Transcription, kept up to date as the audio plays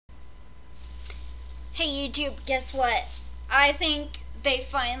Hey YouTube, guess what? I think they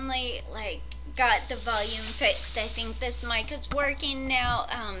finally got the volume fixed. I think this mic is working now.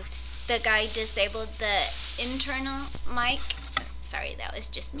 The guy disabled the internal mic. Sorry, that was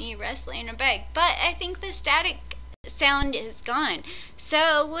just me wrestling a bag. But I think the static sound is gone.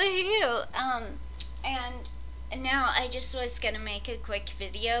 So woohoo! And now I just was gonna make a quick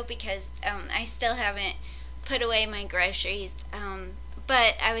video because I still haven't put away my groceries.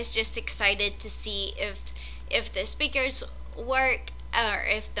 But I was just excited to see if the speakers work or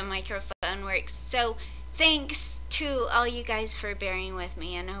if the microphone works. So thanks to all you guys for bearing with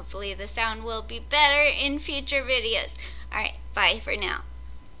me, and hopefully the sound will be better in future videos. Alright, bye for now.